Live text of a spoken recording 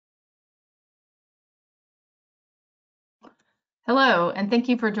Hello, and thank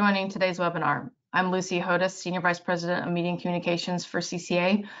you for joining today's webinar. I'm Lucy Hodes, Senior Vice President of Media and Communications for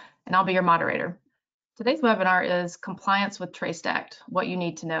CCA, and I'll be your moderator. Today's webinar is Compliance with TRACED Act, What You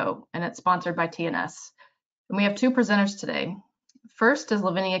Need to Know, and it's sponsored by TNS. And we have two presenters today. First is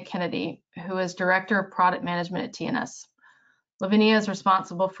Lavinia Kennedy, who is Director of Product Management at TNS. Lavinia is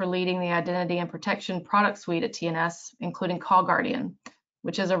responsible for leading the Identity and Protection product suite at TNS, including Call Guardian,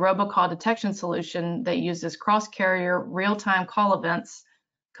 which is a robocall detection solution that uses cross-carrier real-time call events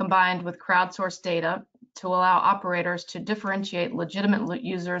combined with crowdsourced data to allow operators to differentiate legitimate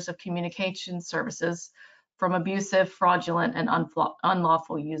users of communication services from abusive, fraudulent, and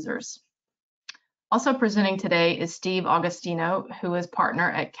unlawful users. Also presenting today is Steve Augustino, who is partner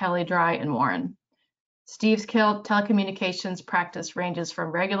at Kelley Drye Warren. Steve's telecommunications practice ranges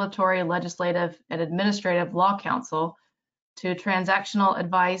from regulatory, legislative, and administrative law counsel to transactional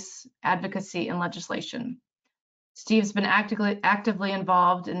advice, advocacy, and legislation. Steve's been actively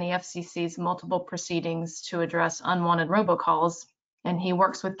involved in the FCC's multiple proceedings to address unwanted robocalls, and he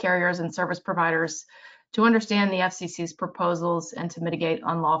works with carriers and service providers to understand the FCC's proposals and to mitigate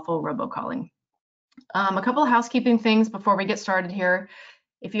unlawful robocalling. A couple of housekeeping things before we get started here.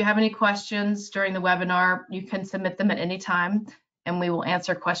 If you have any questions during the webinar, you can submit them at any time, and we will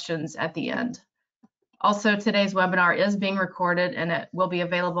answer questions at the end. Also, today's webinar is being recorded and it will be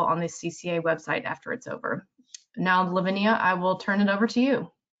available on the CCA website after it's over. Now, Lavinia, I will turn it over to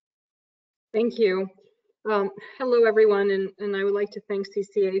you. Thank you. Hello, everyone, and I would like to thank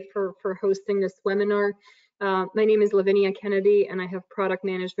CCA for hosting this webinar. My name is Lavinia Kennedy, and I have product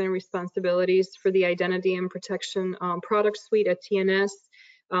management responsibilities for the Identity and Protection product suite at TNS.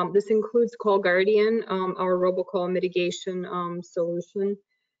 This includes Call Guardian, our robocall mitigation solution.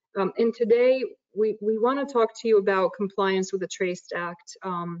 And today, we want to talk to you about compliance with the TRACED Act.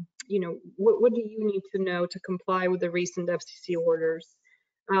 What do you need to know to comply with the recent FCC orders?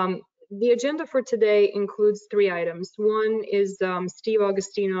 The agenda for today includes three items. One is Steve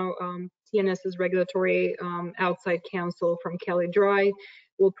Augustino, TNS's regulatory outside counsel from Kelley Drye,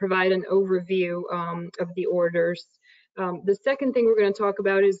 will provide an overview of the orders. The second thing we're going to talk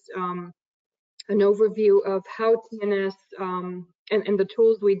about is an overview of how TNS and the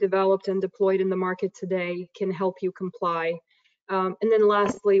tools we developed and deployed in the market today can help you comply. And then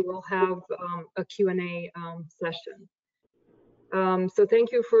lastly, we'll have a Q&A session. So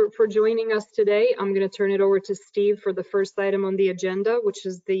thank you for joining us today. I'm going to turn it over to Steve for the first item on the agenda, which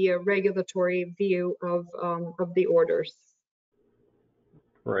is the regulatory view of the orders.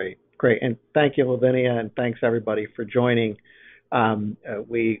 Great. And thank you, Lavinia, and thanks everybody for joining.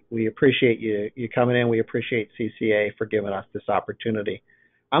 We appreciate you coming in. We appreciate CCA for giving us this opportunity.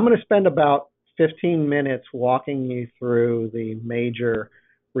 I'm going to spend about 15 minutes walking you through the major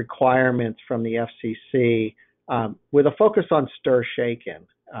requirements from the FCC with a focus on stir shaken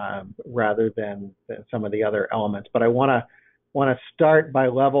rather than some of the other elements. But I want to start by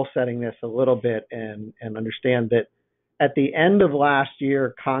level setting this a little bit and understand that at the end of last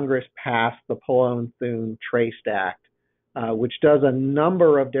year, Congress passed the Pull-and-Thune TRACED Act, which does a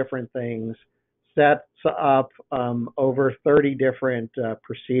number of different things, sets up over 30 different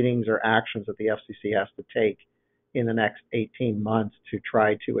proceedings or actions that the FCC has to take in the next 18 months to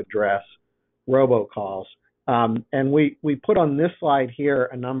try to address robocalls. And we put on this slide here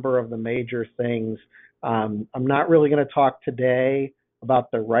a number of the major things. I'm not really going to talk today about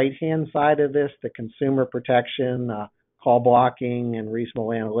the right-hand side of this, the consumer protection, call blocking, and reasonable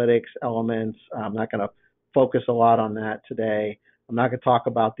analytics elements. I'm not going to focus a lot on that today. I'm not going to talk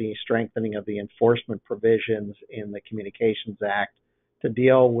about the strengthening of the enforcement provisions in the Communications Act to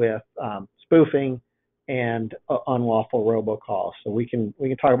deal with spoofing and unlawful robocalls. So we can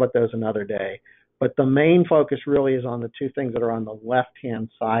talk about those another day. But the main focus really is on the two things that are on the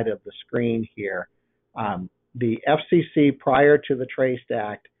left-hand side of the screen here. The FCC, prior to the TRACED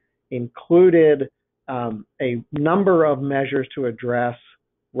Act, included a number of measures to address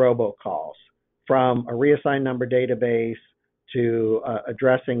robocalls, from a reassigned number database to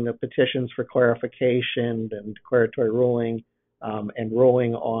addressing the petitions for clarification and declaratory ruling and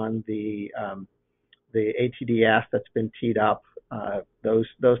ruling on the ATDS that's been teed up, those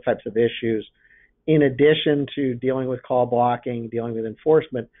types of issues, in addition to dealing with call blocking, dealing with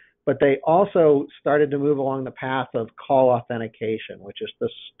enforcement. But they also started to move along the path of call authentication, which is the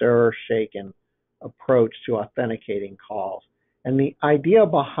stir-shaken approach to authenticating calls. And the idea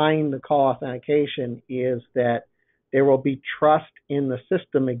behind the call authentication is that there will be trust in the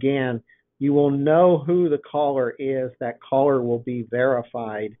system again. You will know who the caller is. That caller will be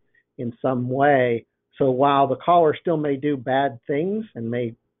verified in some way. So while the caller still may do bad things and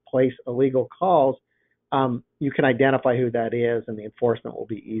may place illegal calls, you can identify who that is and the enforcement will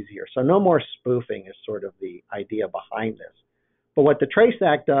be easier. So no more spoofing is sort of the idea behind this. But what the TRACED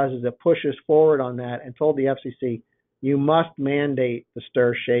Act does is it pushes forward on that and told the FCC, you must mandate the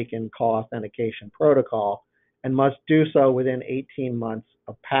stir, shake, and call authentication protocol and must do so within 18 months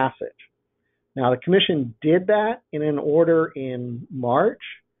of passage. Now, the Commission did that in an order in March,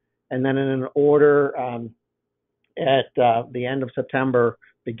 and then in an order at the end of September,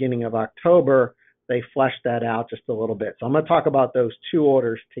 beginning of October, they fleshed that out just a little bit. So I'm going to talk about those two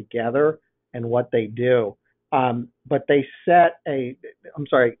orders together and what they do. But they set we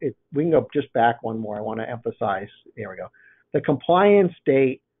can go just back one more. I want to emphasize, here we go. The compliance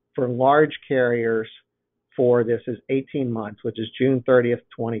date for large carriers for this is 18 months, which is June 30th,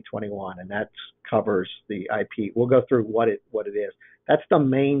 2021, and that covers the IP. We'll go through what it is. That's the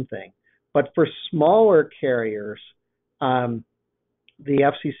main thing. But for smaller carriers, the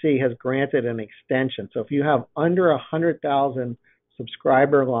FCC has granted an extension. So if you have under 100,000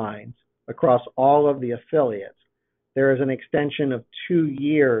 subscriber lines across all of the affiliates, there is an extension of 2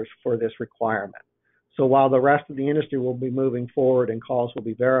 years for this requirement. So while the rest of the industry will be moving forward and calls will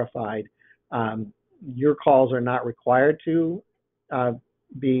be verified, your calls are not required to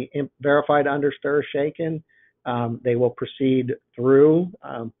be verified under stir shaken. They will proceed through,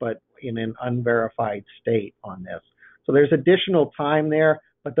 but in an unverified state on this. So there's additional time there,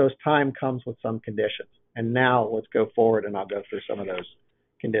 but those time comes with some conditions. And now let's go forward and I'll go through some of those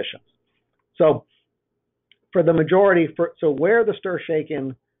conditions. So for the majority, so where the stir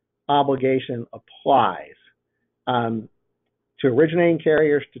shaken obligation applies to originating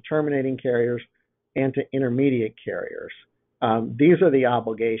carriers, to terminating carriers, and to intermediate carriers. These are the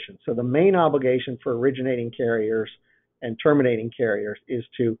obligations. So the main obligation for originating carriers and terminating carriers is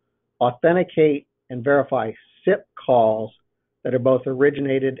to authenticate and verify SIP calls that are both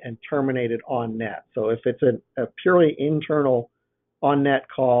originated and terminated on net. So if it's a purely internal on-net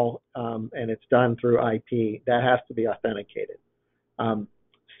call and it's done through IP, that has to be authenticated.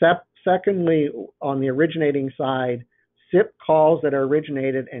 Secondly, on the originating side, SIP calls that are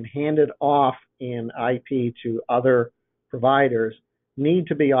originated and handed off in IP to other providers need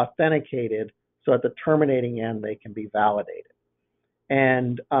to be authenticated so at the terminating end they can be validated.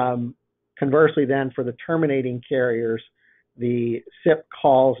 And conversely then, for the terminating carriers, the SIP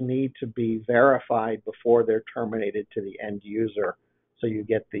calls need to be verified before they're terminated to the end user so you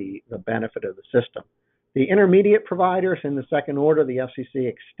get the benefit of the system. The intermediate providers in the second order, the FCC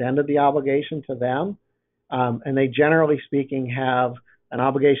extended the obligation to them, and they generally speaking have an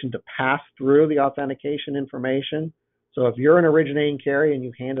obligation to pass through the authentication information. So if you're an originating carrier and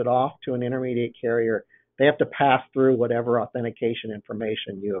you hand it off to an intermediate carrier, they have to pass through whatever authentication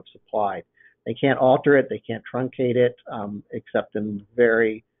information you have supplied. They can't alter it, they can't truncate it, except in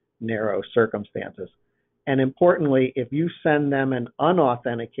very narrow circumstances. And importantly, if you send them an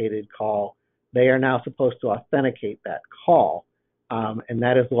unauthenticated call, they are now supposed to authenticate that call. And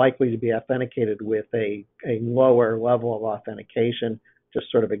that is likely to be authenticated with a lower level of authentication, just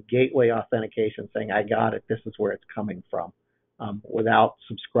sort of a gateway authentication saying, I got it, this is where it's coming from, without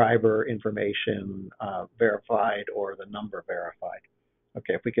subscriber information verified or the number verified.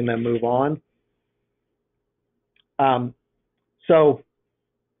 Okay, if we can then move on. So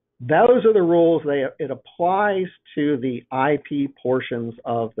those are the rules. It applies to the IP portions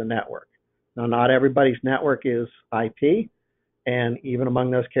of the network. Now, not everybody's network is IP, and even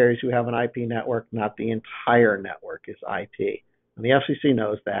among those carriers who have an IP network, not the entire network is IP. And the FCC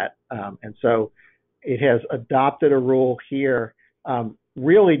knows that, and so it has adopted a rule here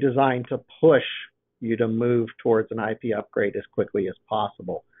really designed to push you to move towards an IP upgrade as quickly as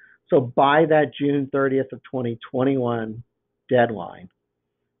possible. So by that June 30th of 2021 deadline,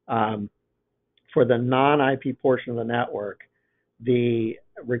 for the non-IP portion of the network, the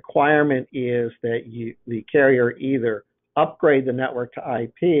requirement is that the carrier either upgrade the network to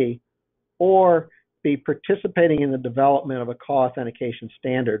IP or be participating in the development of a call authentication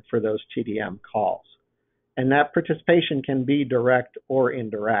standard for those TDM calls. And that participation can be direct or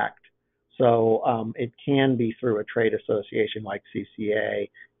indirect. So it can be through a trade association like CCA.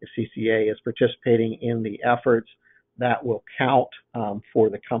 If CCA is participating in the efforts, that will count for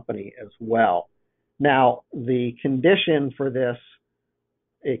the company as well. Now, the condition for this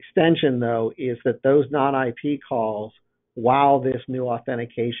extension, though, is that those non-IP calls, while this new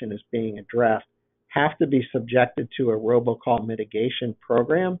authentication is being addressed, have to be subjected to a robocall mitigation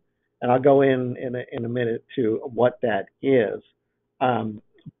program. And I'll go in a minute to what that is.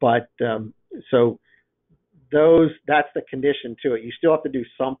 So that's the condition to it. You still have to do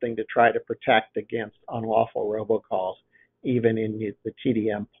something to try to protect against unlawful robocalls, even in the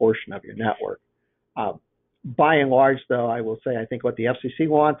TDM portion of your network. By and large, though, I will say I think what the FCC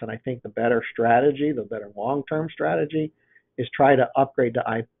wants, and I think the better strategy, the better long-term strategy, is try to upgrade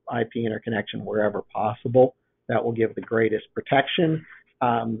to IP interconnection wherever possible. That will give the greatest protection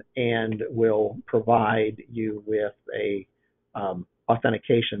and will provide you with a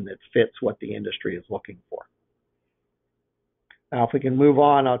authentication that fits what the industry is looking for. Now, if we can move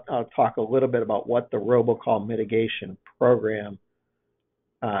on, I'll talk a little bit about what the robocall mitigation program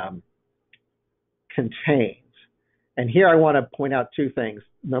contains. And here I want to point out two things.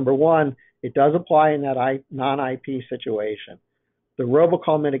 Number one, it does apply in that non-IP situation. The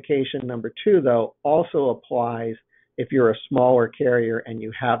robocall mitigation, number two, though, also applies if you're a smaller carrier and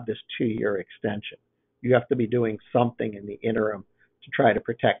you have this 2-year extension. You have to be doing something in the interim to try to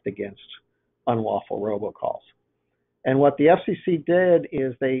protect against unlawful robocalls. And what the FCC did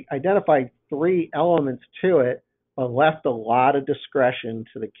is they identified 3 elements to it, but left a lot of discretion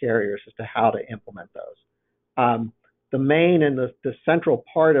to the carriers as to how to implement those. The main and the central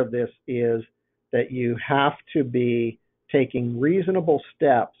part of this is that you have to be taking reasonable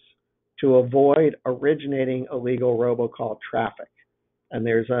steps to avoid originating illegal robocall traffic. And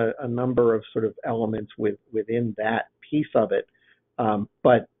there's a number of sort of elements within that piece of it.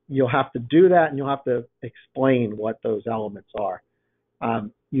 But you'll have to do that, and you'll have to explain what those elements are.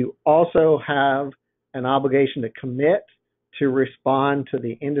 You also have an obligation to commit to respond to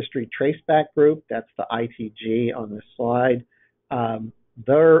the industry traceback group. That's the ITG on this slide.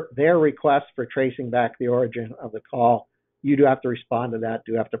 Their request for tracing back the origin of the call, you do have to respond to that,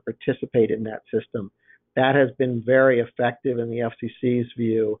 do have to participate in that system. That has been very effective in the FCC's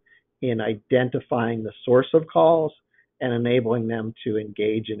view in identifying the source of calls and enabling them to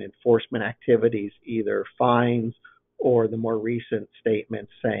engage in enforcement activities, either fines or the more recent statement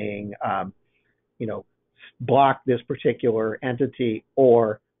saying, block this particular entity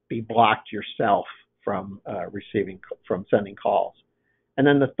or be blocked yourself from sending calls. And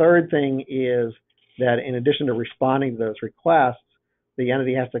then the third thing is that in addition to responding to those requests, the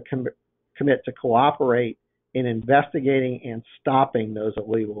entity has to commit to cooperate in investigating and stopping those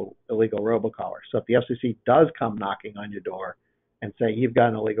illegal robocallers. So if the FCC does come knocking on your door and say you've got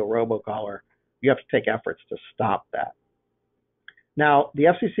an illegal robocaller, you have to take efforts to stop that. Now, the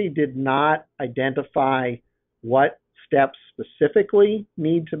FCC did not identify what steps specifically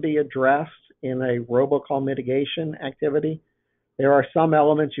need to be addressed in a robocall mitigation activity. There are some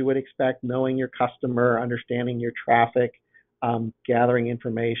elements you would expect: knowing your customer, understanding your traffic, gathering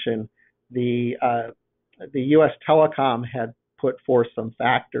information. The U.S. Telecom had put forth some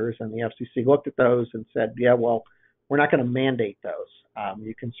factors, and the FCC looked at those and said, yeah, well, we're not going to mandate those.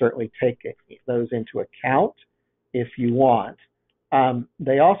 You can certainly take those into account if you want.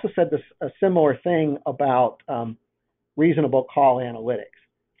 They also said a similar thing about reasonable call analytics.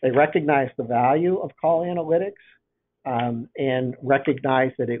 They recognized the value of call analytics and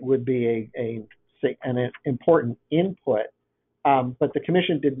recognized that it would be an important input. But the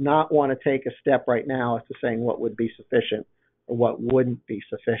commission did not want to take a step right now as to saying what would be sufficient or what wouldn't be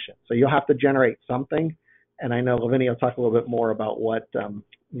sufficient. So you'll have to generate something. And I know Lavinia will talk a little bit more about what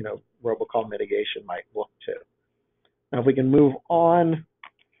robocall mitigation might look to. Now, if we can move on,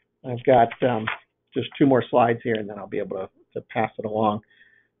 I've got just 2 more slides here, and then I'll be able to pass it along.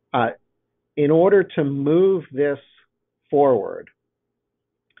 In order to move this forward,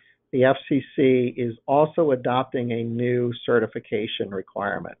 the FCC is also adopting a new certification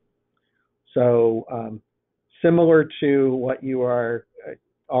requirement. So similar to what you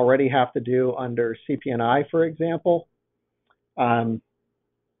already have to do under CP&I, for example,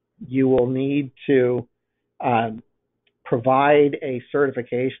 you will need to provide a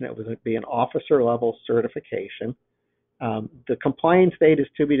certification. It would be an officer level certification. The compliance date is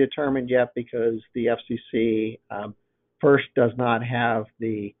to be determined yet because the FCC first does not have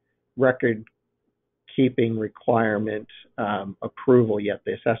the record keeping requirement approval yet.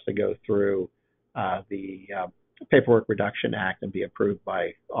 This has to go through the Paperwork Reduction Act and be approved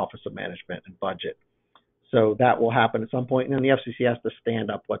by Office of Management and Budget. So that will happen at some point, and then the FCC has to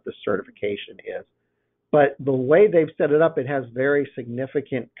stand up what the certification is. But the way they've set it up, it has very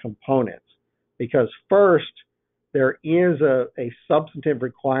significant components, because first, there is a substantive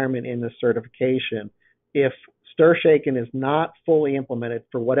requirement in the certification. If STIR/SHAKEN is not fully implemented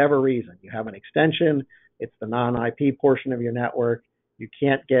for whatever reason, you have an extension, it's the non-IP portion of your network, you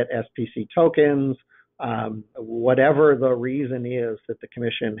can't get SPC tokens, whatever the reason is that the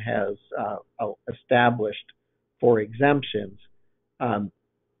commission has established for exemptions,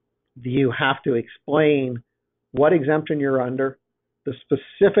 you have to explain what exemption you're under, the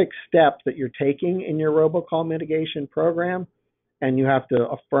specific steps that you're taking in your robocall mitigation program, and you have to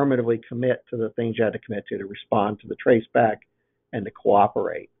affirmatively commit to the things you had to commit to respond to the traceback and to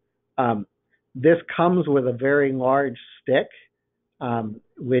cooperate. This comes with a very large stick,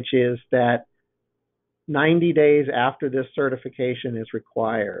 which is that 90 days after this certification is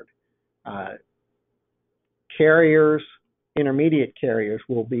required, carriers, intermediate carriers,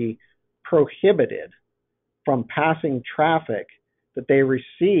 will be prohibited from passing traffic that they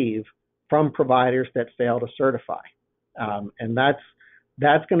receive from providers that fail to certify. And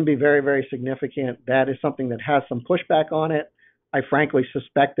that's going to be very, very significant. That is something that has some pushback on it. I frankly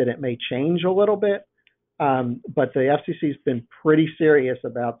suspect that it may change a little bit, but the FCC's been pretty serious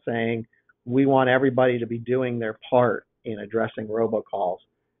about saying we want everybody to be doing their part in addressing robocalls.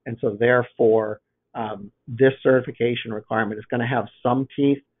 And so therefore, this certification requirement is going to have some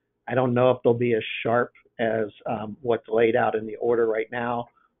teeth. I don't know if they'll be as sharp as what's laid out in the order right now,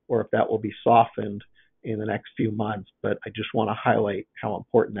 or if that will be softened in the next few months, but I just want to highlight how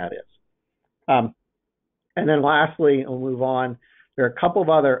important that is. And then lastly, we'll move on. There are a couple of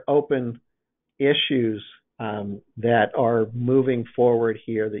other open issues that are moving forward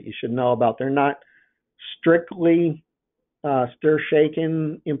here that you should know about. They're not strictly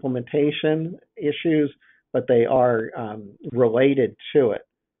stir-shaken implementation issues, but they are related to it.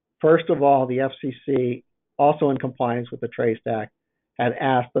 First of all, the FCC, also in compliance with the TRACED Act, had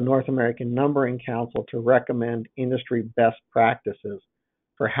asked the North American Numbering Council to recommend industry best practices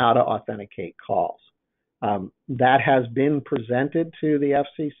for how to authenticate calls. That has been presented to the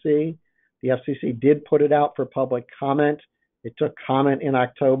FCC. The FCC did put it out for public comment. It took comment in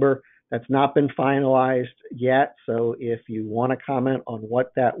October. That's not been finalized yet. So if you want to comment on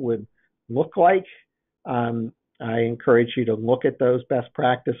what that would look like, I encourage you to look at those best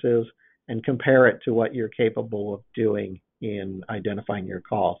practices and compare it to what you're capable of doing in identifying your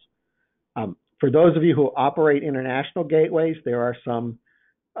calls. For those of you who operate international gateways, there are some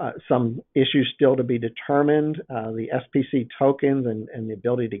issues still to be determined. The SPC tokens and the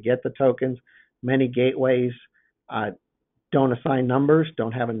ability to get the tokens. Many gateways don't assign numbers,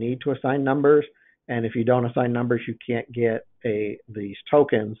 don't have a need to assign numbers. And if you don't assign numbers, you can't get these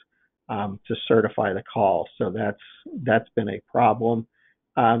tokens to certify the call. So that's been a problem.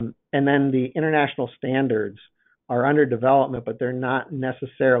 And then the international standards are under development, but they're not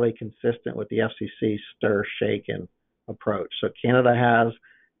necessarily consistent with the FCC stir-shaken approach. So Canada has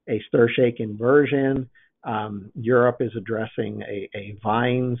a stir-shaken version. Europe is addressing a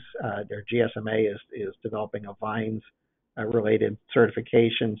VINES. Their GSMA is developing a VINES related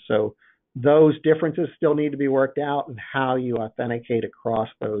certification. So those differences still need to be worked out, and how you authenticate across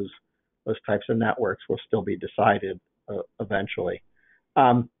those types of networks will still be decided eventually.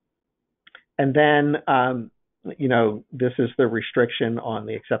 And then, this is the restriction on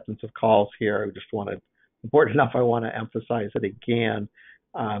the acceptance of calls here. I just important enough, I want to emphasize it again.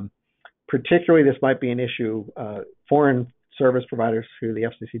 Particularly, this might be an issue, foreign service providers who the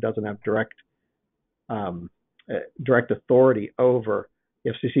FCC doesn't have direct authority over.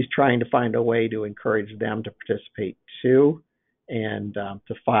 The FCC is trying to find a way to encourage them to participate too, and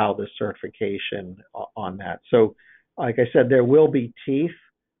to file this certification on that. So, like I said, there will be teeth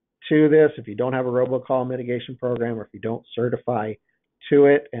to this. If you don't have a robocall mitigation program, or if you don't certify to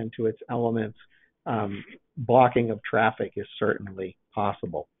it and to its elements, blocking of traffic is certainly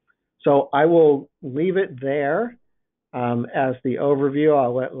possible. So I will leave it there as the overview.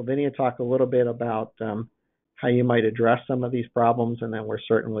 I'll let Lavinia talk a little bit about how you might address some of these problems, and then we're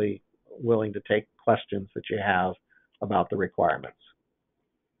certainly willing to take questions that you have about the requirements.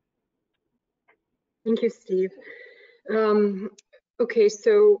 Thank you, Steve. Okay,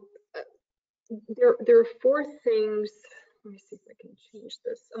 so there are four things. Let me see if I can change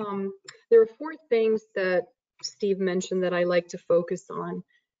this. There are four things that Steve mentioned that I like to focus on.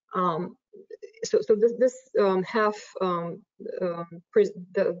 So this half, the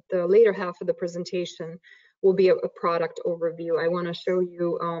later half of the presentation will be a product overview. I want to show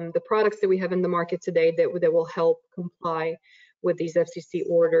you the products that we have in the market today that will help comply with these FCC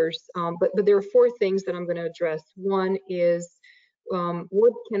orders. But there are four things that I'm going to address. One is,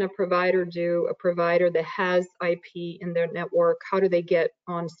 what can a provider do, a provider that has IP in their network? How do they get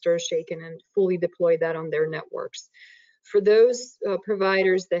on stir-shaken and fully deploy that on their networks? For those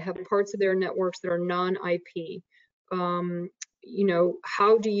providers that have parts of their networks that are non-IP,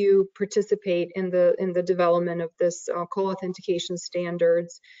 how do you participate in the development of this call authentication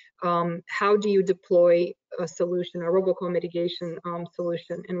standards? How do you deploy a solution, a robocall mitigation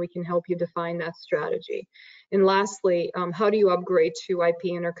solution? And we can help you define that strategy. And lastly, how do you upgrade to IP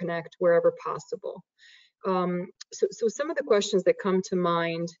interconnect wherever possible? So some of the questions that come to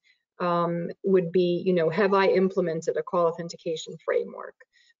mind would be, have I implemented a call authentication framework?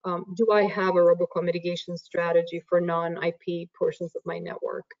 Do I have a robocall mitigation strategy for non-IP portions of my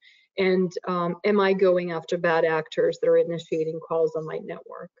network? And am I going after bad actors that are initiating calls on my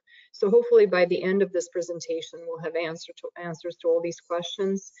network? So hopefully by the end of this presentation, we'll have answers to all these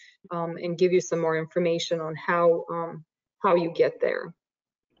questions and give you some more information on how you get there.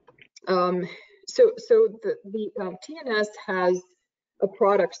 So the TNS has a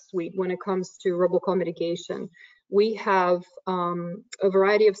product suite when it comes to robocall mitigation. We have a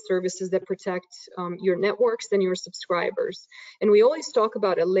variety of services that protect your networks and your subscribers. And we always talk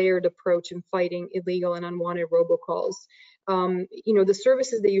about a layered approach in fighting illegal and unwanted robocalls. The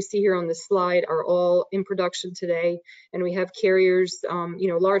services that you see here on this slide are all in production today. And we have carriers,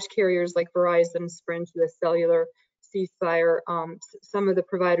 large carriers like Verizon, Sprint, US Cellular, Ceasefire, some of the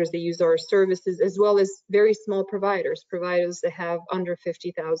providers that use our services, as well as very small providers that have under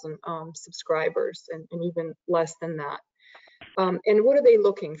 50,000 subscribers and even less than that. And what are they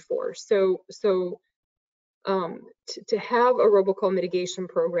looking for? So to have a robocall mitigation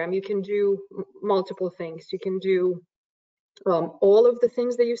program, you can do multiple things. You can do all of the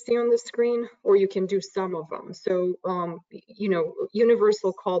things that you see on the screen, or you can do some of them. So,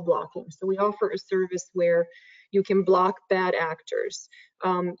 universal call blocking. So we offer a service where you can block bad actors.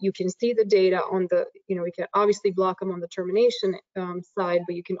 You can see the data on the, you can obviously block them on the termination side,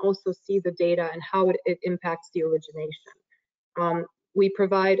 but you can also see the data and how it impacts the origination. We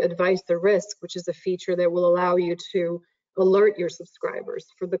provide advice or risk, which is a feature that will allow you to alert your subscribers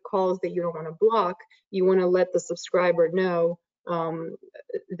for the calls that you don't want to block. You want to let the subscriber know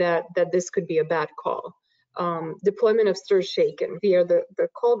that this could be a bad call. Deployment of Stir Shaken via the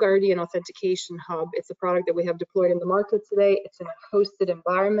Call Guardian Authentication Hub. It's a product that we have deployed in the market today. It's in a hosted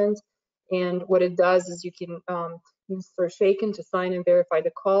environment, and what it does is you can use Stir Shaken to sign and verify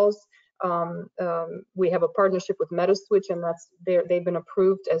the calls. We have a partnership with Metaswitch, and they've been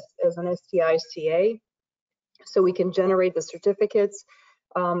approved as an STI-CA. So we can generate the certificates.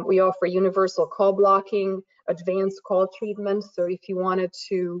 We offer universal call blocking, advanced call treatment. So if you wanted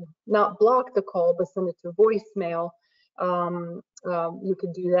to not block the call, but send it to voicemail, you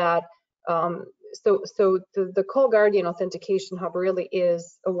could do that. So the Call Guardian Authentication Hub really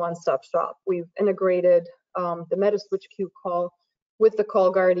is a one-stop shop. We've integrated the Metaswitch Q call with the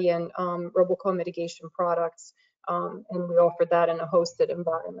Call Guardian robocall mitigation products, and we offer that in a hosted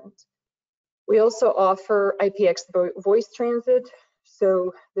environment. We also offer IPX voice transit.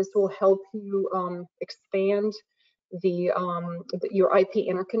 So this will help you expand your IP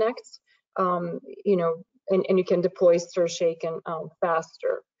interconnects, and you can deploy Stir Shaken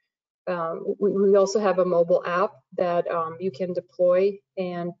faster. We also have a mobile app that you can deploy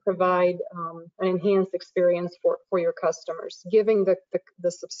and provide an enhanced experience for your customers, giving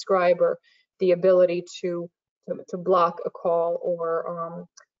the subscriber the ability to block a call or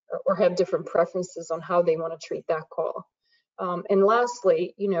have different preferences on how they want to treat that call. And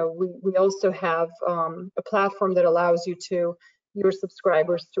lastly, we also have a platform that allows your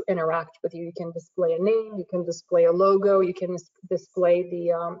subscribers to interact with you. You can display a name, you can display a logo, you can display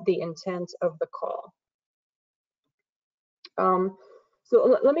the intent of the call.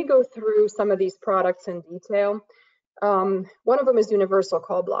 So let me go through some of these products in detail. One of them is universal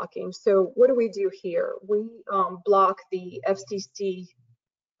call blocking. So what do we do here? We block the FCC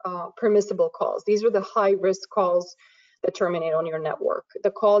permissible calls. These are the high-risk calls that terminate on your network.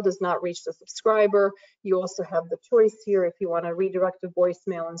 The call does not reach the subscriber. You also have the choice here. If you want to redirect to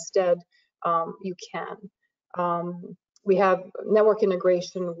voicemail instead, you can. We have network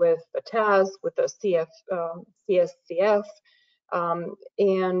integration with a TAS, with a CSCF,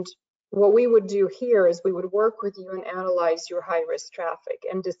 and what we would do here is we would work with you and analyze your high-risk traffic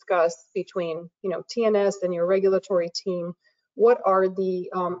and discuss between TNS and your regulatory team what are the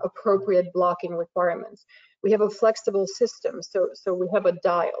appropriate blocking requirements. We have a flexible system, so we have a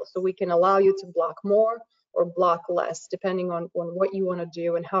dial, so we can allow you to block more or block less, depending on what you want to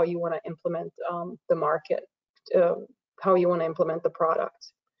do and how you want to implement the market, how you want to implement the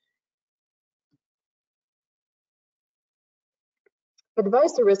product.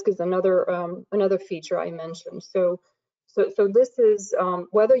 Advisor risk is another feature I mentioned. So this is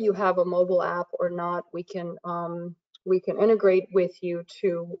whether you have a mobile app or not, we can integrate with you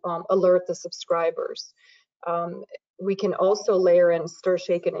to alert the subscribers. We can also layer in Stir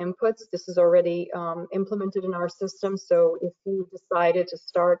Shaken inputs. This is already implemented in our system. So if you decided to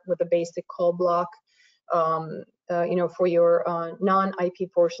start with a basic call block, for your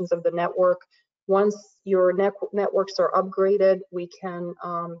non-IP portions of the network, Once your networks are upgraded, we can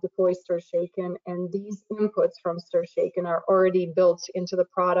deploy StirShaken, and these inputs from StirShaken are already built into the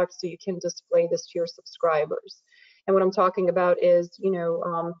product, so you can display this to your subscribers. And what I'm talking about is,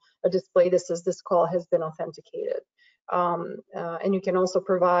 a display that says this call has been authenticated. And you can also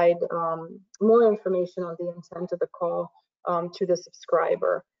provide more information on the intent of the call to the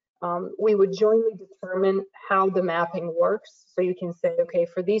subscriber. We would jointly determine how the mapping works. So you can say, okay,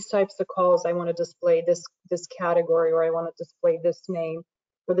 for these types of calls, I want to display this category, or I want to display this name.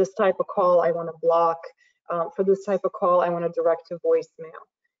 For this type of call, I want to block. For this type of call, I want to direct to voicemail.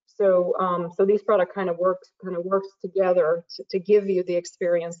 So, so these product kind of works together to give you the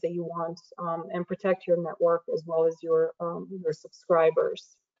experience that you want and protect your network as well as your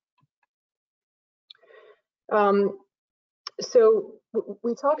subscribers. So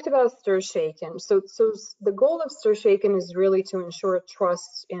we talked about StirShaken. So the goal of StirShaken is really to ensure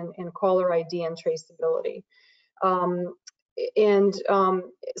trust in caller ID and traceability. So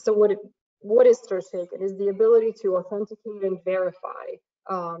what is StirShaken? Is the ability to authenticate and verify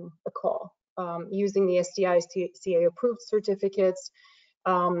a call using the SDI-CA approved certificates.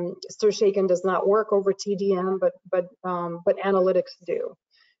 StirShaken does not work over TDM, but analytics do.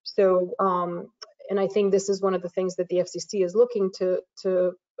 So, and I think this is one of the things that the FCC is looking to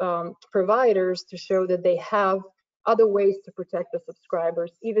providers to show that they have other ways to protect the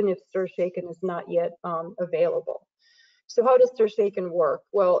subscribers, even if StirShaken is not yet available. So how does StirShaken work?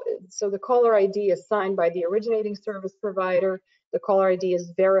 Well, so the caller ID is signed by the originating service provider. The caller ID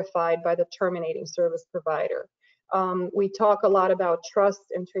is verified by the terminating service provider. We talk a lot about trust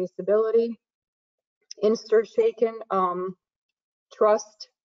and traceability. In StirShaken, trust,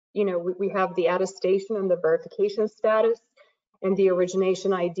 we have the attestation and the verification status, and the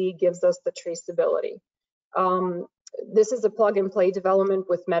origination ID gives us the traceability. This is a plug-and-play development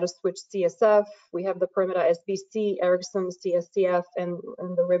with Metaswitch CSF. We have the Perimeter SBC, Ericsson CSCF, and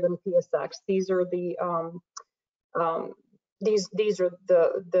the Ribbon PSX. These are the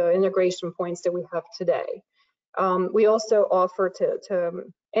the integration points that we have today. We also offer to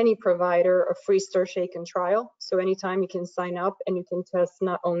any provider a free StirShaken trial. So anytime you can sign up and you can test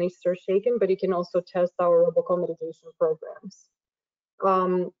not only StirShaken, but you can also test our robocall mitigation programs.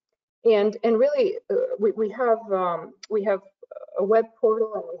 And really, we have a web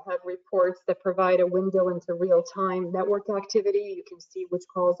portal, and we have reports that provide a window into real-time network activity. You can see which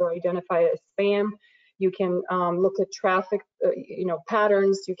calls are identified as spam. You can look at traffic,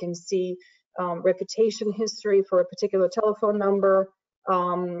 patterns. You can see reputation history for a particular telephone number.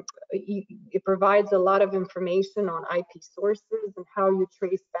 It provides a lot of information on IP sources and how you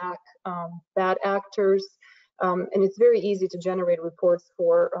trace back bad actors. And it's very easy to generate reports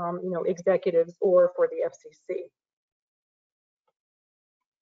for executives or for the FCC.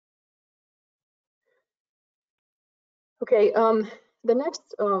 Okay, the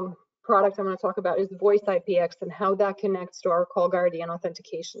next product I'm going to talk about is Voice IPX and how that connects to our Call Guardian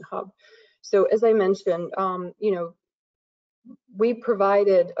Authentication Hub. So as I mentioned, we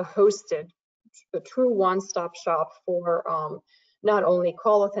provided a true one-stop shop for not only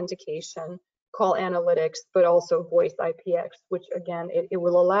call authentication, call analytics, but also Voice IPX, which again, it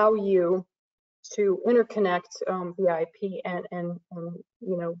will allow you to interconnect the IP and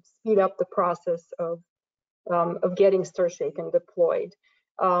speed up the process of getting StirShaken deployed.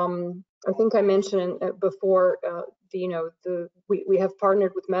 I think I mentioned before, we have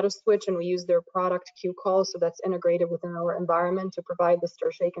partnered with Metaswitch, and we use their product QCall, so that's integrated within our environment to provide the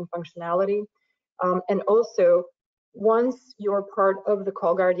StirShaken functionality. And also, once you're part of the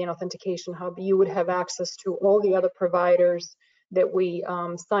Call Guardian Authentication Hub, you would have access to all the other providers that we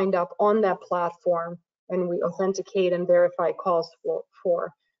signed up on that platform, and we authenticate and verify calls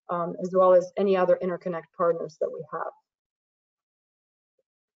for as well as any other interconnect partners that we have.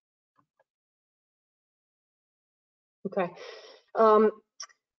 Okay,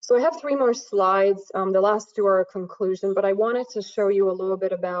 so I have 3 more slides. The last 2 are a conclusion, but I wanted to show you a little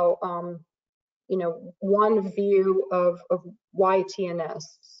bit about one view of why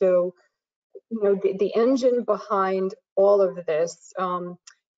TNS. So, the engine behind all of this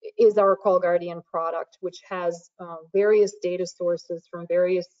is our Call Guardian product, which has various data sources from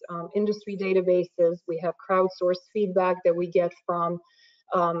various industry databases. We have crowdsourced feedback that we get from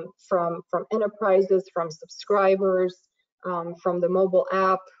enterprises, from subscribers, from the mobile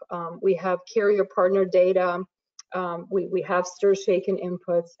app. We have carrier partner data. We have StirShaken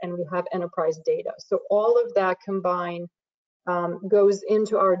inputs, and we have enterprise data. So all of that combined goes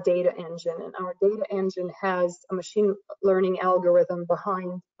into our data engine, and our data engine has a machine learning algorithm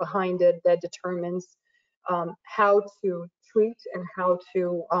behind it that determines how to treat and how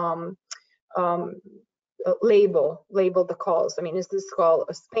to label the calls. I mean, is this call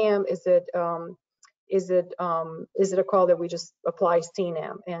a spam? Is it a call that we just apply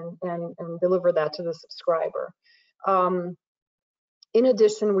CNAM and deliver that to the subscriber? In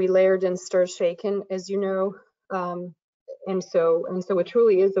addition, we layered in stir shaken, as you know, and so it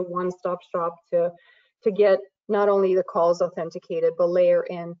truly is a one-stop shop to get not only the calls authenticated, but layer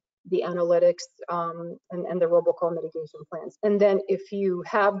in the analytics and the robocall mitigation plans. And then if you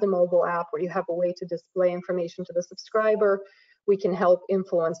have the mobile app or you have a way to display information to the subscriber, we can help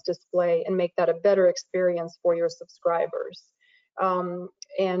influence display and make that a better experience for your subscribers.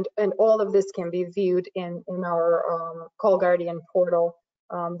 And all of this can be viewed in our Call Guardian portal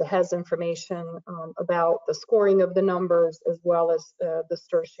that has information about the scoring of the numbers, as well as the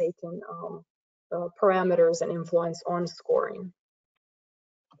stir shaken parameters and influence on scoring.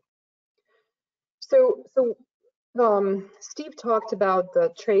 So Steve talked about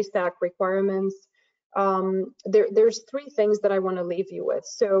the TRACED Act requirements. There's three things that I want to leave you with.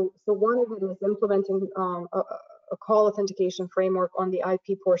 So one of them is implementing a call authentication framework on the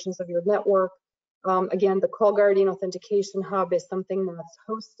IP portions of your network. Again, the Call Guardian Authentication Hub is something that's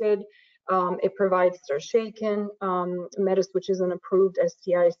hosted. It provides stir shaken. Metaswitch is an approved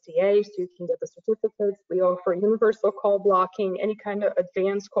STICA, so you can get the certificates. We offer universal call blocking, any kind of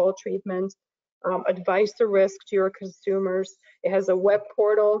advanced call treatment, advice or risk to your consumers. It has a web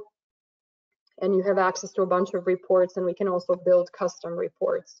portal, and you have access to a bunch of reports, and we can also build custom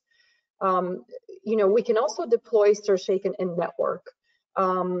reports. You know, we can also deploy stir shaken in network.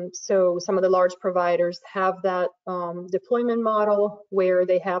 So some of the large providers have that deployment model where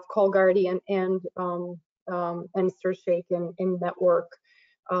they have Call Guardian and stir shaken in network.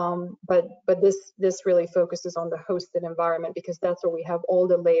 But this really focuses on the hosted environment, because that's where we have all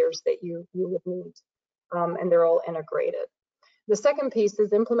the layers that you would need, and they're all integrated. The second piece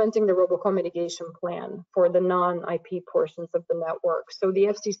is implementing the robocall mitigation plan for the non-IP portions of the network. So the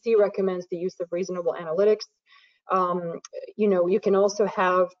FCC recommends the use of reasonable analytics. You know, you can also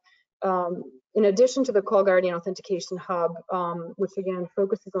have, in addition to the Call Guardian Authentication Hub, which again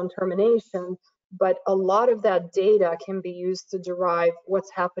focuses on termination, but a lot of that data can be used to derive what's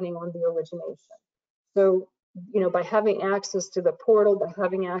happening on the origination. So, you know, by having access to the portal, by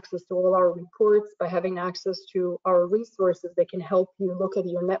having access to all our reports, by having access to our resources that can help you look at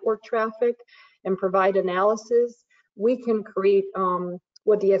your network traffic and provide analysis, we can create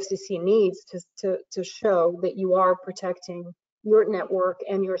what the FCC needs to show that you are protecting your network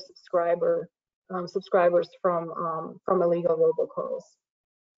and your subscribers from illegal robocalls.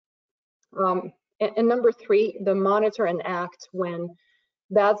 And number three, the monitor and act when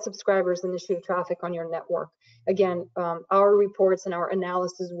bad subscribers initiate traffic on your network. Again, our reports and our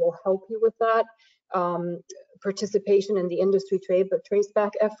analysis will help you with that. Participation in the industry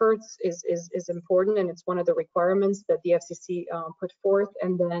traceback efforts is important, and it's one of the requirements that the FCC put forth.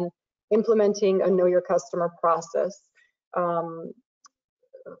 And then implementing a know your customer process.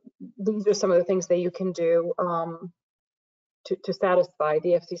 These are some of the things that you can do to satisfy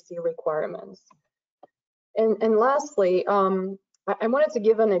the FCC requirements. And lastly, I wanted to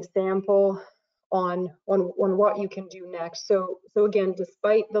give an example on what you can do next. So again,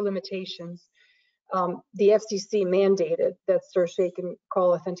 despite the limitations, the FCC mandated that stir shaken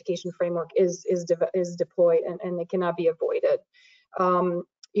call authentication framework is deployed, and it cannot be avoided. You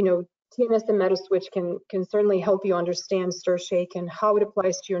know, TNS and Metaswitch can certainly help you understand stir shaken, how it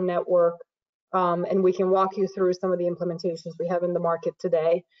applies to your network, and we can walk you through some of the implementations we have in the market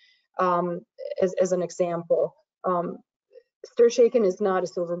today. As an example, stir shaken is not a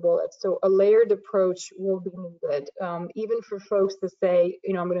silver bullet, so a layered approach will be needed. Even for folks to say,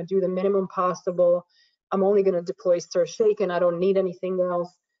 you know, I'm going to do the minimum possible, I'm only going to deploy stir shaken, I don't need anything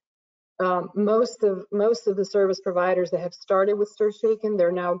else. Most of the service providers that have started with stir shaken,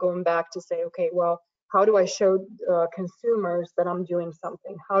 they're now going back to say, okay, well, how do I show consumers that I'm doing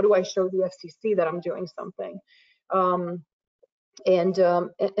something? How do I show the FCC that I'm doing something? And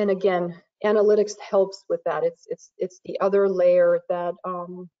again, analytics helps with that. It's the other layer that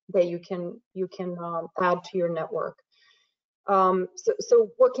that you can add to your network. So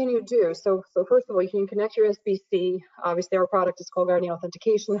what can you do? So first of all, you can connect your SBC. Obviously, our product is called Guardian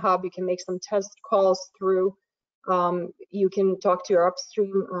Authentication Hub. You can make some test calls through. You can talk to your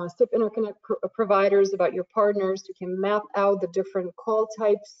upstream SIP interconnect providers about your partners. You can map out the different call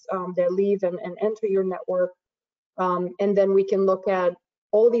types that leave and enter your network. And then we can look at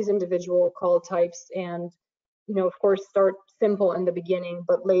all these individual call types, and you know, of course, start simple in the beginning,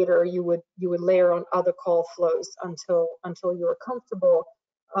 but later you would layer on other call flows until you're comfortable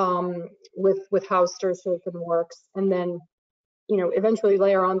with how stir shaken works. And then eventually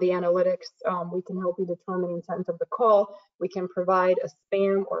layer on the analytics. We can help you determine intent of the call. We can provide a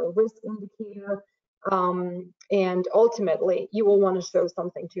spam or a risk indicator. And ultimately, you will want to show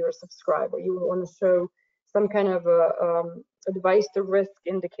something to your subscriber. You will want to show some kind of a device to risk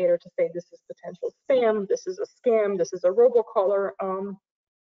indicator to say this is potential spam, this is a scam, this is a robocaller.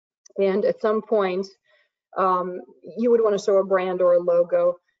 And at some point, you would want to show a brand or a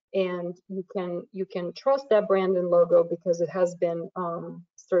logo, and you can trust that brand and logo because it has been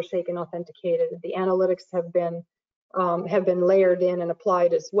STIR/SHAKE and authenticated. The analytics have been layered in and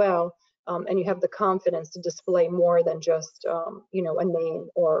applied as well, and you have the confidence to display more than just a name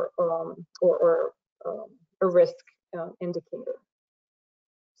or a risk indicator.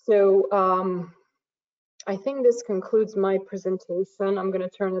 So I think this concludes my presentation. I'm going to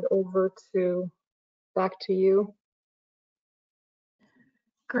turn it over back to you.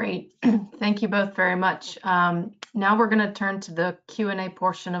 Great. Thank you both very much. Now we're going to turn to the Q&A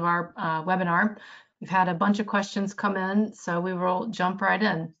portion of our webinar. We've had a bunch of questions come in, so we will jump right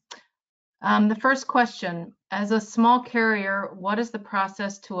in. The first question, as a small carrier, what is the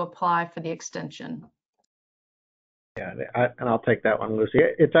process to apply for the extension? Yeah, and I'll take that one, Lucy.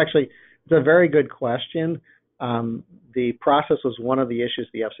 It's a very good question. The process was one of the issues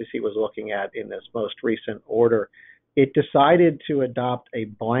the FCC was looking at in this most recent order. It decided to adopt a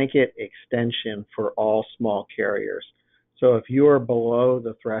blanket extension for all small carriers. So if you are below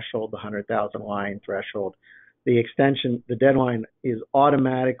the threshold, the 100,000 line threshold, the deadline is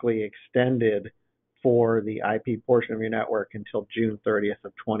automatically extended for the IP portion of your network until June 30th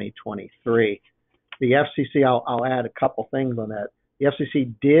of 2023. The FCC, I'll add a couple things on that. The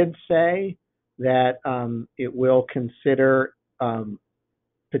FCC did say that it will consider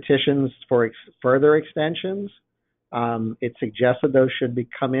petitions for further extensions. It suggested those should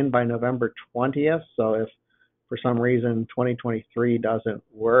come in by November 20th. So if for some reason 2023 doesn't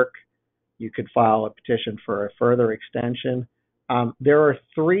work, you could file a petition for a further extension. There are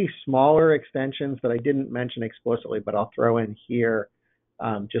 3 smaller extensions that I didn't mention explicitly, but I'll throw in here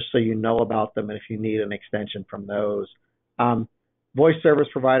just so you know about them and if you need an extension from those. Voice service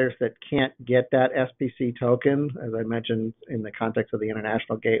providers that can't get that SPC token, as I mentioned in the context of the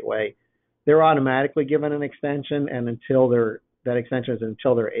international gateway, they're automatically given an extension, and until that extension is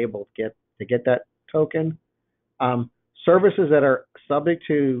until they're able to get that token. Services that are subject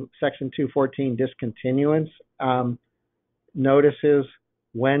to Section 214 discontinuance notices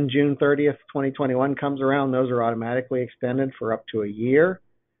when June 30th, 2021 comes around, those are automatically extended for up to a year.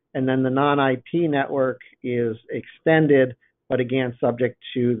 And then the non-IP network is extended, but again, subject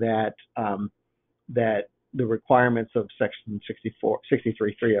to that the requirements of Section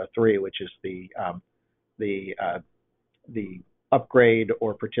 63303, which is the upgrade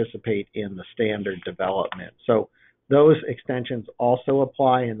or participate in the standard development. So those extensions also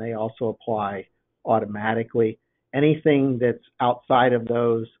apply, and they also apply automatically. Anything that's outside of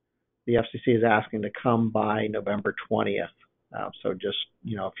those, the FCC is asking to come by November 20th. So just,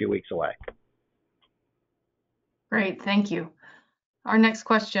 a few weeks away. Great, thank you. Our next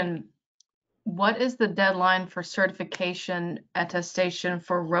question, what is the deadline for certification attestation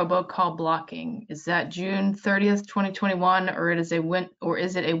for robocall blocking? Is that June 30th, 2021, or is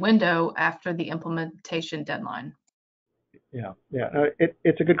it a window after the implementation deadline? Yeah,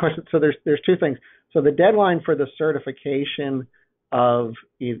 it's a good question. So there's 2 things. So the deadline for the certification of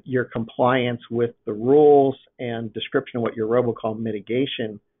your compliance with the rules and description of what your robocall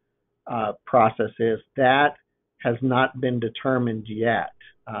mitigation process is, that has not been determined yet.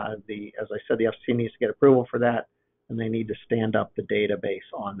 As I said, the FCC needs to get approval for that, and they need to stand up the database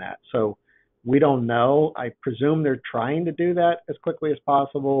on that. So we don't know. I presume they're trying to do that as quickly as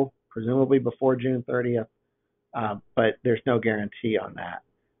possible, presumably before June 30th, but there's no guarantee on that.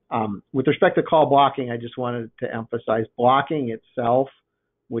 With respect to call blocking, I just wanted to emphasize blocking itself,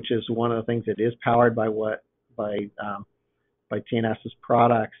 which is one of the things that is powered by TNS's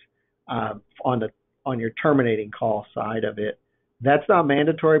products, on your terminating call side of it. That's not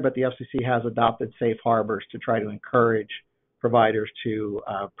mandatory, but the FCC has adopted safe harbors to try to encourage providers to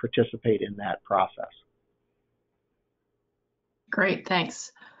participate in that process. Great,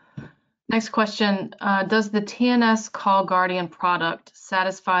 thanks. Next question, does the TNS Call Guardian product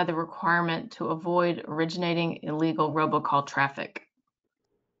satisfy the requirement to avoid originating illegal robocall traffic?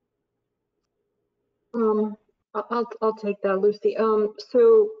 I'll take that, Lucy.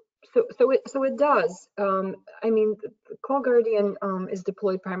 So it does. I mean, the Call Guardian is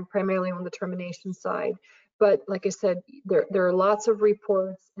deployed primarily on the termination side, but like I said, there are lots of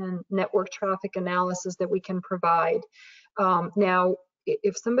reports and network traffic analysis that we can provide. Now,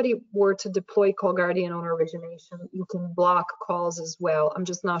 if somebody were to deploy Call Guardian on origination, you can block calls as well. I'm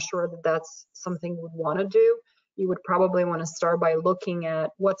just not sure that that's something you would want to do. You would probably want to start by looking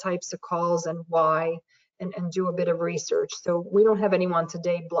at what types of calls and why, and do a bit of research. So we don't have anyone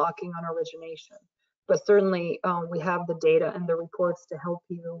today blocking on origination, but certainly we have the data and the reports to help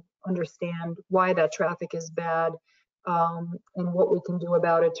you understand why that traffic is bad, and what we can do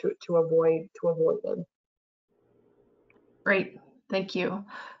about it to avoid it. Great, thank you.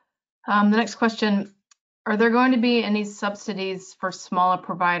 The next question, are there going to be any subsidies for smaller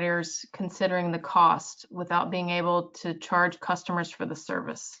providers considering the cost without being able to charge customers for the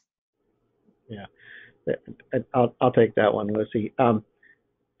service? Yeah, I'll take that one, Lucy.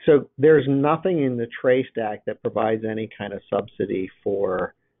 So there's nothing in the TRACED Act that provides any kind of subsidy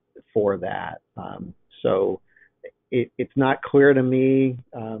for that. So it's not clear to me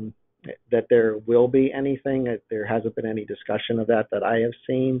that there will be anything. There hasn't been any discussion of that I have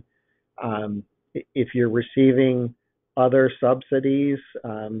seen. If you're receiving other subsidies,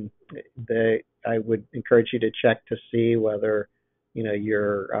 I would encourage you to check to see whether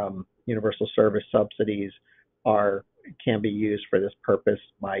your universal service subsidies can be used for this purpose.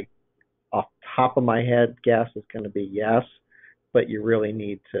 My off top of my head guess is going to be yes, but you really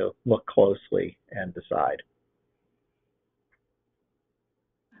need to look closely and decide.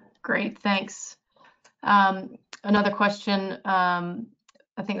 Great, thanks. Another question,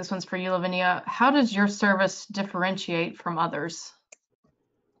 I think this one's for you, Lavinia. How does your service differentiate from others?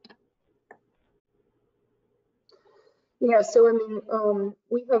 Yeah, so I mean,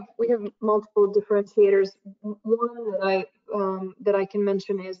 we have multiple differentiators. One that I can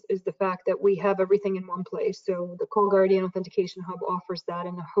mention is the fact that we have everything in one place. So the Call Guardian Authentication Hub offers that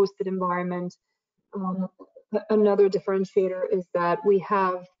in a hosted environment. Another differentiator is that we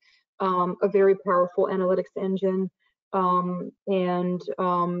have a very powerful analytics engine, and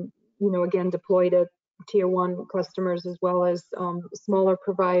again, deployed at tier 1 customers as well as smaller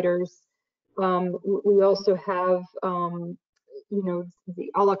providers. We also have the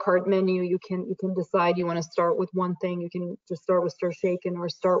a la carte menu. You can decide you want to start with one thing. You can just start with Stir Shaken or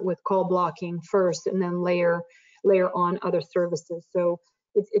start with call blocking first and then layer on other services. So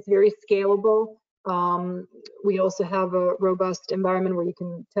it's very scalable. We also have a robust environment where you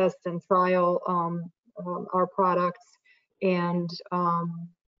can test and trial our products and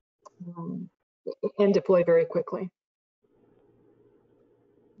deploy very quickly.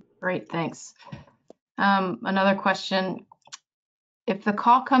 Great, thanks. Another question. If the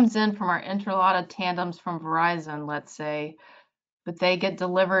call comes in from our interlotted tandems from Verizon, let's say, but they get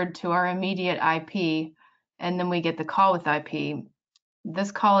delivered to our immediate IP, and then we get the call with IP,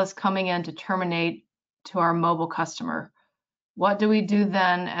 this call is coming in to terminate to our mobile customer. What do we do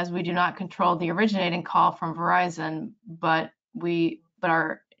then, as we do not control the originating call from Verizon, but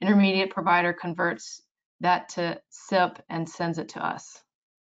our intermediate provider converts that to SIP and sends it to us?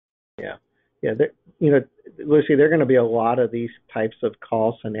 Yeah. Lucy, there are going to be a lot of these types of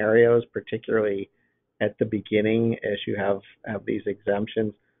call scenarios, particularly at the beginning as you have these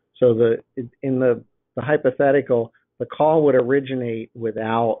exemptions. So in the hypothetical, the call would originate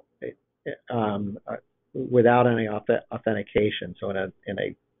without any authentication, so in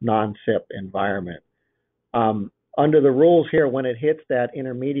a non-SIP environment. Under the rules here, when it hits that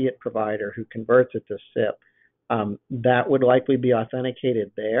intermediate provider who converts it to SIP, that would likely be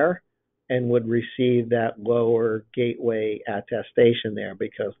authenticated there and would receive that lower gateway attestation there,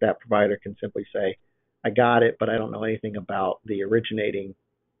 because that provider can simply say, I got it, but I don't know anything about the originating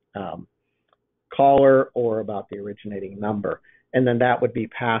caller or about the originating number. And then that would be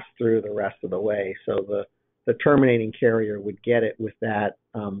passed through the rest of the way. So the terminating carrier would get it with that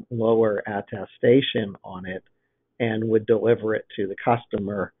lower attestation on it and would deliver it to the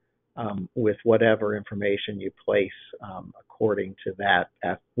customer with whatever information you place according to that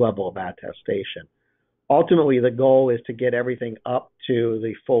level of attestation. Ultimately, the goal is to get everything up to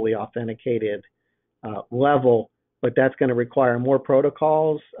the fully authenticated level, but that's going to require more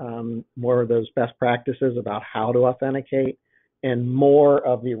protocols, more of those best practices about how to authenticate, and more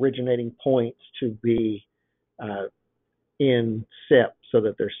of the originating points to be in SIP so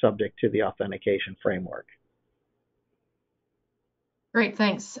that they're subject to the authentication framework. Great,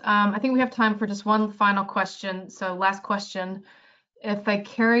 thanks. I think we have time for just one final question. So last question. If a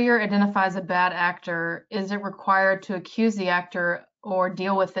carrier identifies a bad actor, is it required to accuse the actor or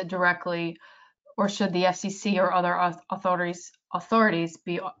deal with it directly, or should the FCC or other authorities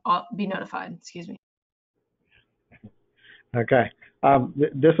be notified? Excuse me. Okay.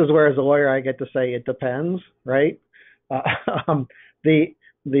 This is where, as a lawyer, I get to say it depends, right? The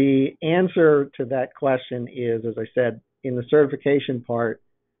answer to that question is, as I said, in the certification part,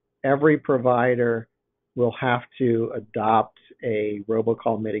 every provider will have to adopt a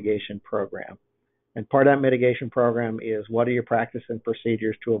robocall mitigation program. And part of that mitigation program is what are your practice and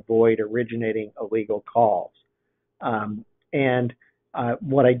procedures to avoid originating illegal calls.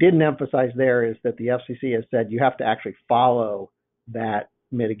 What I didn't emphasize there is that the FCC has said you have to actually follow that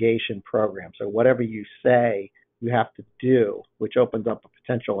mitigation program. So whatever you say, you have to do, which opens up a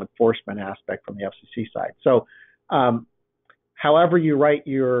potential enforcement aspect from the FCC side. So however you write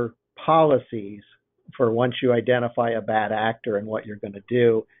your policies for once you identify a bad actor and what you're going to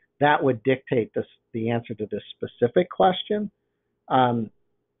do, that would dictate the answer to this specific question. The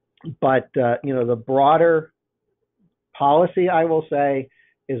broader policy, I will say,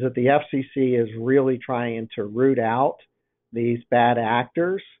 is that the FCC is really trying to root out these bad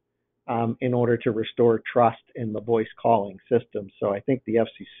actors in order to restore trust in the voice calling system. So I think the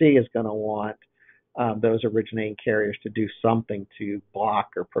FCC is going to want those originating carriers to do something to block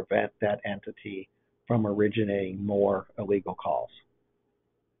or prevent that entity from originating more illegal calls.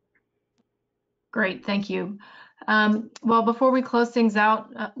 Great, thank you. Well, before we close things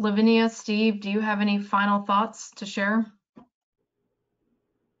out, Lavinia, Steve, do you have any final thoughts to share?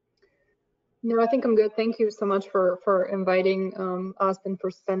 No, I think I'm good. Thank you so much for inviting us and for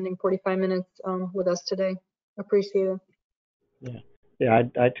spending 45 minutes with us today. Appreciate it. Yeah.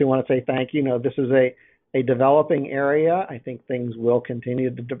 I too want to say thank you. This is a developing area. I think things will continue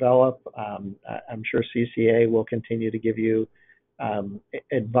to develop. I'm sure CCA will continue to give you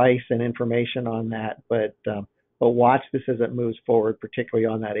advice and information on that, but watch this as it moves forward, particularly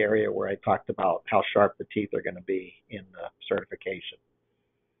on that area where I talked about how sharp the teeth are going to be in the certification.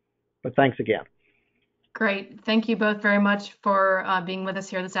 But thanks again. Great. Thank you both very much for being with us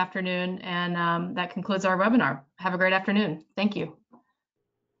here this afternoon. And that concludes our webinar. Have a great afternoon. Thank you.